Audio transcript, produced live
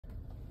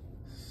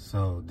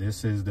So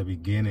this is the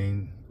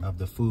beginning of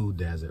the food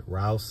desert.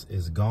 Rouse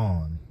is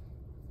gone.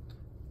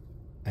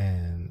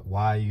 And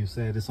why you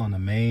said it's on the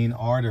main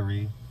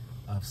artery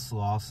of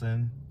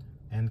Slauson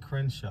and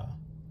Crenshaw.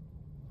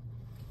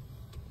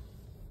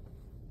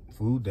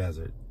 Food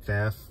desert,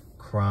 theft,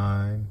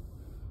 crime,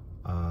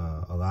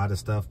 a lot of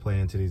stuff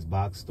playing to these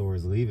box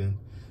stores leaving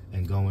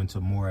and going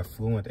to more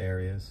affluent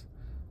areas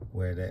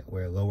where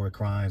lower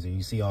crimes, and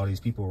you see all these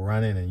people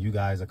running and you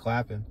guys are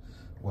clapping.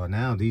 Well,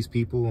 now these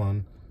people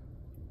on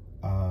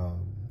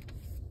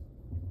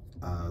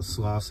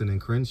Slauson and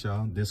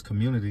Crenshaw, this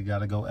community got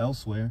to go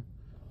elsewhere.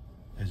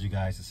 As you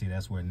guys can see,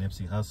 that's where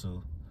Nipsey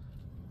Hussle,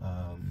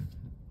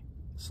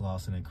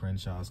 Slauson and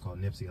Crenshaw is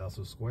called Nipsey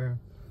Hussle Square.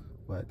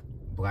 But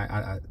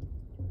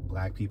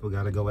black people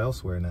got to go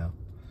elsewhere now.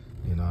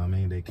 You know what I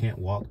mean? They can't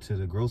walk to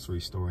the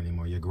grocery store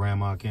anymore. Your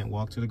grandma can't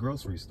walk to the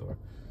grocery store.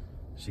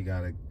 She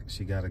gotta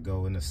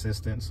go in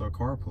assistance or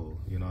carpool.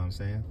 You know what I'm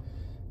saying?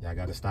 Y'all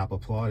got to stop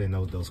applauding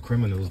those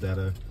criminals that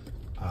are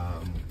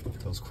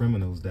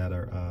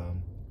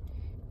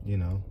you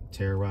know,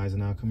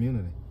 terrorizing our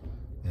community.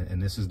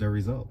 And this is the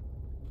result.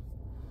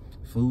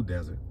 Food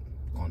desert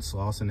on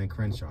Slauson and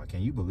Crenshaw.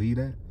 Can you believe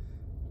that?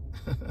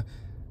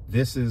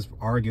 This is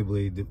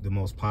arguably the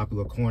most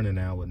popular corner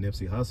now with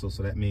Nipsey Hussle,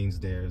 so that means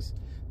there's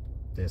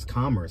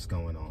commerce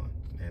going on.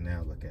 And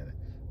now look at it.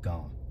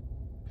 Gone.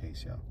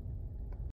 Peace, y'all.